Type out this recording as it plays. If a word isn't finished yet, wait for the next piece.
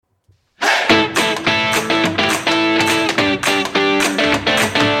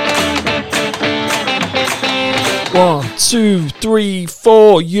1, 2, 3,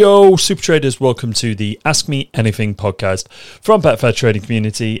 4. Yo, super traders, welcome to the Ask Me Anything podcast from Betfair Trading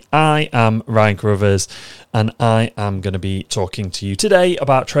Community. I am Ryan Carruthers and I am going to be talking to you today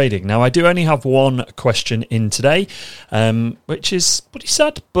about trading. Now, I do only have one question in today, which is pretty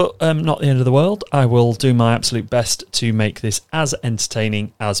sad, but not the end of the world. I will do my absolute best to make this as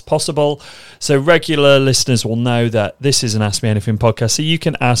entertaining as possible. So regular listeners will know that this is an Ask Me Anything podcast, so you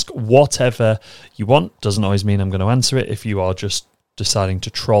can ask whatever you want. Doesn't always mean I'm going to answer it if you are just deciding to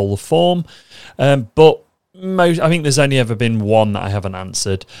troll the form. But I think there's only ever been one that I haven't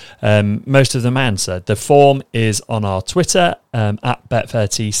answered. Most of them I answered. The form is on our Twitter, at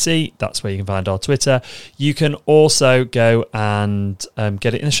BetfairTC. That's where you can find our Twitter. You can also go and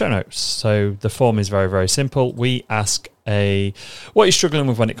get it in the show notes. So the form is very, very simple. We ask what you're struggling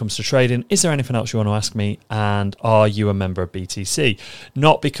with when it comes to trading. Is there anything else you want to ask me? And are you a member of BTC?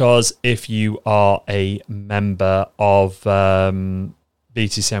 Not because if you are a member of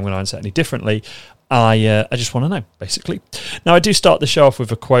BTC, I'm going to answer it any differently. I just want to know, basically. Now, I do start the show off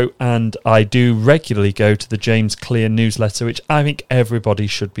with a quote, and I do regularly go to the James Clear newsletter, which I think everybody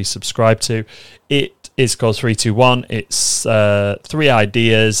should be subscribed to. It is called 321. It's 3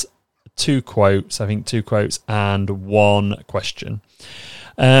 ideas, 2 quotes, and 1 question.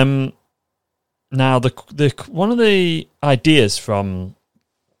 Now, the one of the ideas from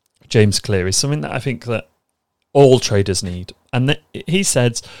James Clear is something that I think that all traders need. And he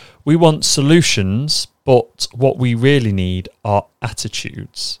says, we want solutions, but what we really need are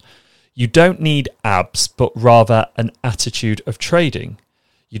attitudes. You don't need abs, but rather an attitude of trading.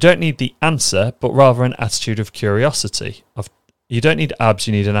 You don't need the answer, but rather an attitude of curiosity. You don't need abs,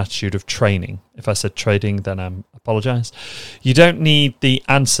 you need an attitude of training. If I said trading, then I apologise. You don't need the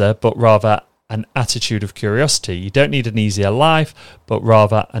answer, but rather an attitude of curiosity. You don't need an easier life, but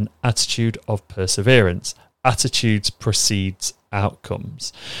rather an attitude of perseverance. Attitudes precedes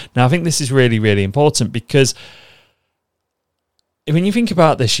outcomes. Now, I think this is really, really important because when you think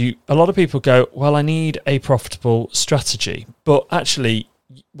about this, a lot of people go, well, I need a profitable strategy. But actually,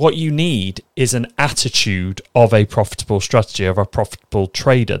 what you need is an attitude of a profitable strategy, of a profitable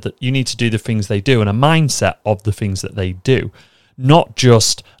trader, that you need to do the things they do and a mindset of the things that they do. Not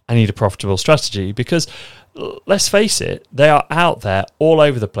just, I need a profitable strategy, because let's face it, they are out there all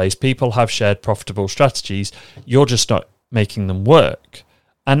over the place. People have shared profitable strategies. You're just not making them work.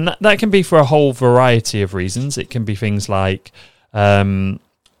 And that can be for a whole variety of reasons. It can be things like,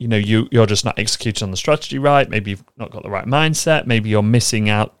 you're just not executing on the strategy right. Maybe you've not got the right mindset. Maybe you're missing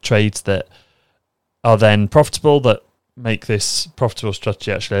out trades that are then profitable, that make this profitable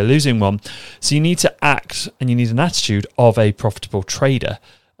strategy actually a losing one. So you need to act and you need an attitude of a profitable trader.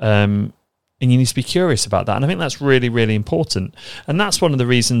 And you need to be curious about that. And I think that's really, really important. And that's one of the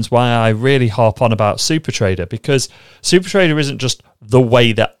reasons why I really harp on about SuperTrader, because SuperTrader isn't just the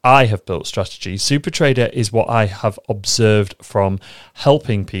way that I have built strategies. SuperTrader is what I have observed from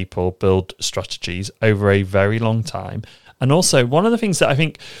helping people build strategies over a very long time. And also, one of the things that I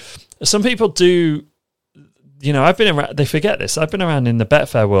think some people do, I've been around, they forget this. I've been around in the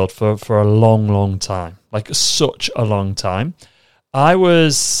Betfair world for a long, long time, like such a long time. I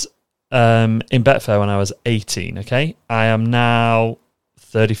was in Betfair when I was 18, okay? I am now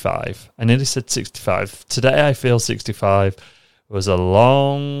 35. I nearly said 65. Today I feel 65. It was a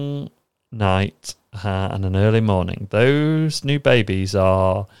long night and an early morning. Those new babies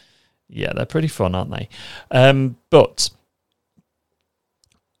are, they're pretty fun, aren't they? But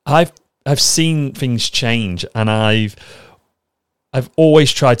I've seen things change, and I've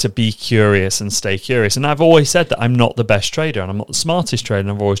always tried to be curious and stay curious. And I've always said that I'm not the best trader and I'm not the smartest trader,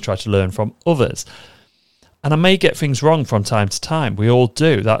 and I've always tried to learn from others. And I may get things wrong from time to time. We all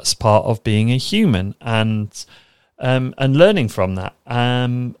do. That's part of being a human and learning from that.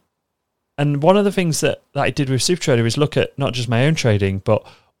 And one of the things that I did with SuperTrader is look at not just my own trading, but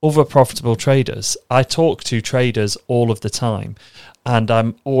other profitable traders. I talk to traders all of the time, and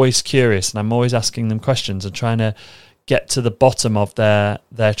I'm always curious, and I'm always asking them questions and trying to get to the bottom of their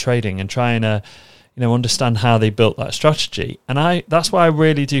trading and trying to understand how they built that strategy. And that's why I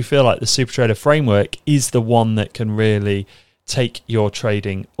really do feel like the SuperTrader framework is the one that can really take your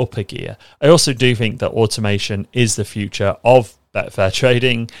trading up a gear. I also do think that automation is the future of Betfair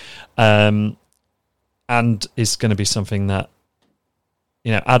trading, and is going to be something that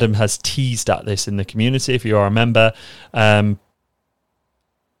Adam has teased at this in the community. If you are a member,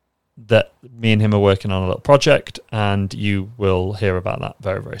 that me and him are working on a little project, and you will hear about that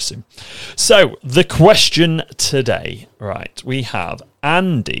very, very soon. So the question today, right, we have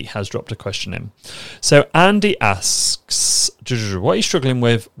Andy has dropped a question in. So Andy asks, what are you struggling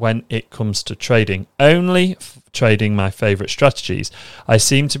with when it comes to trading? Only trading my favourite strategies. I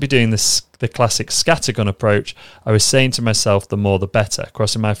seem to be doing the classic scattergun approach. I was saying to myself, the more the better,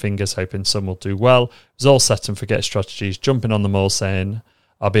 crossing my fingers, hoping some will do well. It was all set and forget strategies, jumping on them all, saying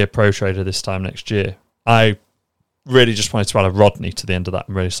I'll be a pro trader this time next year. I really just wanted to add a Rodney to the end of that.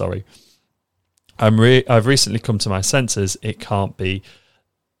 I'm really sorry. I've recently come to my senses. It can't be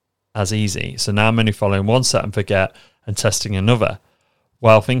as easy. So now I'm only following one set and forget and testing another,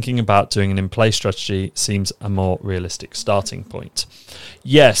 while thinking about doing an in-play strategy seems a more realistic starting point.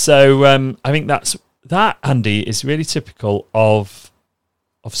 Yeah, so I think that, Andy, is really typical of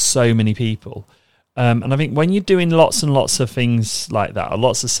so many people. And I think when you're doing lots and lots of things like that, or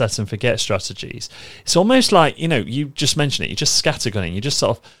lots of set and forget strategies, it's almost like, you just mentioned it, you're just scattergunning, you're just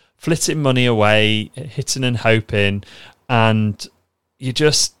sort of flitting money away, hitting and hoping, and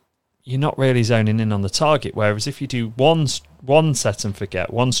you're not really zoning in on the target. Whereas if you do one set and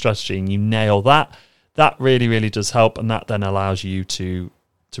forget, one strategy, and you nail that, that really, really does help, and that then allows you to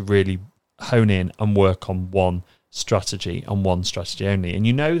really hone in and work on one strategy and one strategy only. And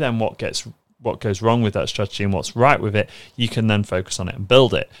then what goes wrong with that strategy and what's right with it, you can then focus on it and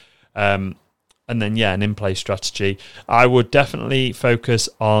build it. And then, an in-play strategy. I would definitely focus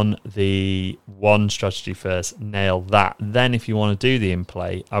on the one strategy first, nail that. Then if you want to do the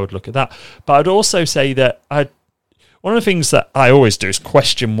in-play, I would look at that. But I'd also say that one of the things that I always do is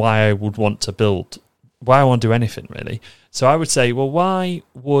question why I would want to why I want to do anything, really. So I would say, well, why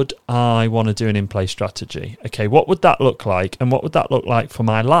would I want to do an in-play strategy? Okay, what would that look like? And what would that look like for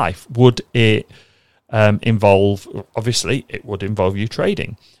my life? Would it involve, obviously, it would involve you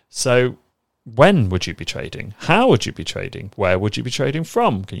trading. So when would you be trading? How would you be trading? Where would you be trading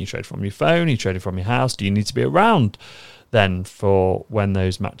from? Can you trade from your phone? Are you trading from your house? Do you need to be around then for when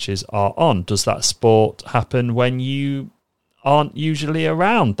those matches are on? Does that sport happen when you aren't usually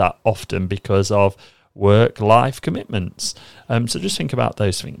around that often because of work-life commitments? So just think about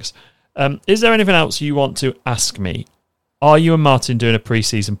those things. Is there anything else you want to ask me? Are you and Martin doing a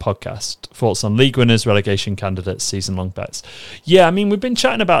pre-season podcast? Thoughts on league winners, relegation candidates, season-long bets? Yeah, I mean, we've been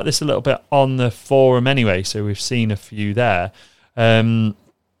chatting about this a little bit on the forum anyway, so we've seen a few there.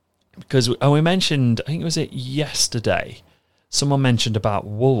 Because we mentioned, I think was it yesterday, someone mentioned about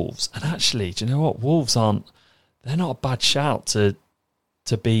Wolves. And actually, do you know what? Wolves they're not a bad shout to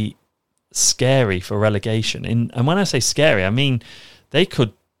be scary for relegation. And when I say scary, I mean they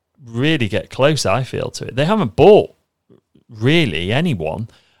could really get close, I feel, to it. They haven't bought really anyone,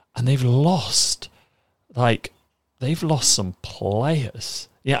 and they've lost some players.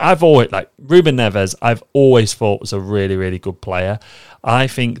 Yeah, I've always, Ruben Neves, I've always thought was a really, really good player. I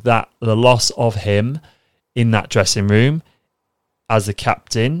think that the loss of him in that dressing room as the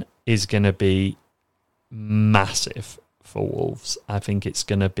captain is going to be massive for Wolves. I think it's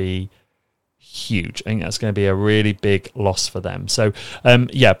going to be huge. I think that's going to be a really big loss for them. So,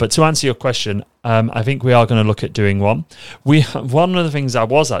 but to answer your question, I think we are going to look at doing one. One of the things I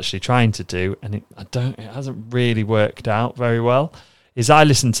was actually trying to do, and it hasn't really worked out very well, is I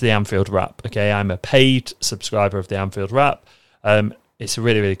listen to the Anfield Wrap. Okay, I'm a paid subscriber of the Anfield Wrap. It's a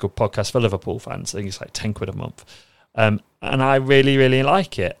really, really good podcast for Liverpool fans. I think it's like £10 a month. And I really, really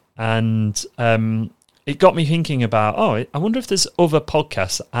like it. And it got me thinking about, I wonder if there's other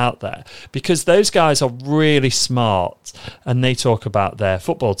podcasts out there, because those guys are really smart and they talk about their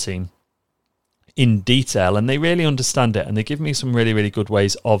football team in detail and they really understand it, and they give me some really, really good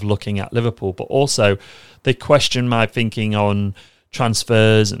ways of looking at Liverpool, but also they question my thinking on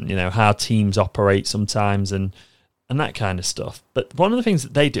transfers and, how teams operate sometimes and that kind of stuff. But one of the things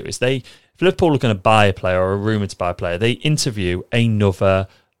that they do is if Liverpool are going to buy a player or are rumoured to buy a player, they interview another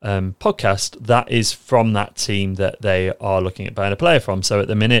podcast that is from that team that they are looking at buying a player from. So at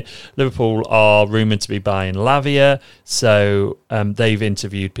the minute, Liverpool are rumoured to be buying Lavia, so they've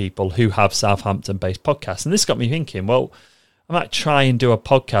interviewed people who have Southampton-based podcasts. And this got me thinking, well, I might try and do a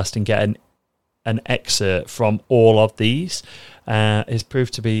podcast and get an excerpt from all of these. It's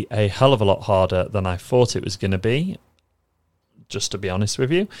proved to be a hell of a lot harder than I thought it was going to be, just to be honest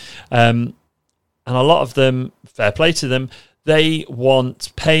with you. And a lot of them, fair play to them, they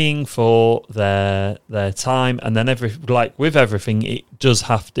want paying for their time, and then with everything,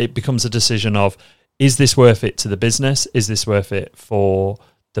 it becomes a decision of, is this worth it to the business? Is this worth it for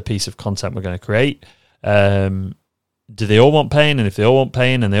the piece of content we're going to create? Do they all want paying? And if they all want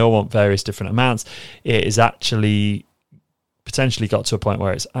paying and they all want various different amounts, it is actually potentially got to a point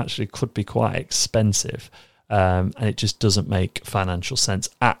where it's actually could be quite expensive, and it just doesn't make financial sense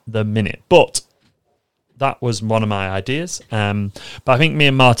at the minute. But that was one of my ideas. But I think me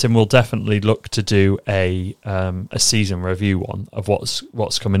and Martin will definitely look to do a season review one of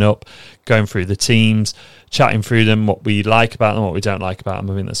what's coming up, going through the teams, chatting through them, what we like about them, what we don't like about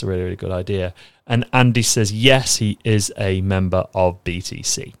them. I think that's a really, really good idea. And Andy says, yes, he is a member of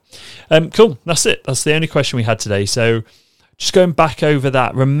BTC. Cool. That's it. That's the only question we had today. So just going back over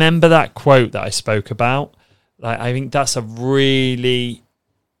that, remember that quote that I spoke about? Like, I think that's a really,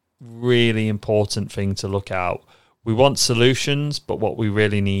 really important thing to look out. We want solutions, but what we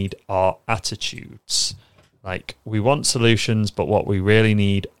really need are attitudes. Like, we want solutions, but what we really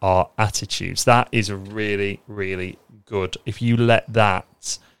need are attitudes. That is a really, really good. If you let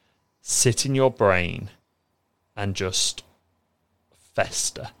that sit in your brain and just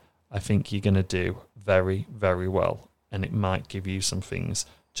fester, I think you're going to do very, very well. And it might give you some things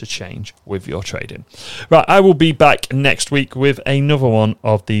to change with your trading. Right, I will be back next week with another one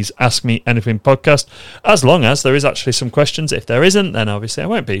of these Ask Me Anything podcast, as long as there is actually some questions. If there isn't, then obviously I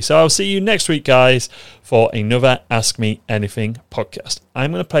won't be. So I'll see you next week, guys, for another Ask Me Anything podcast.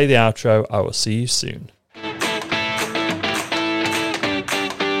 I'm going to play the outro. I will see you soon.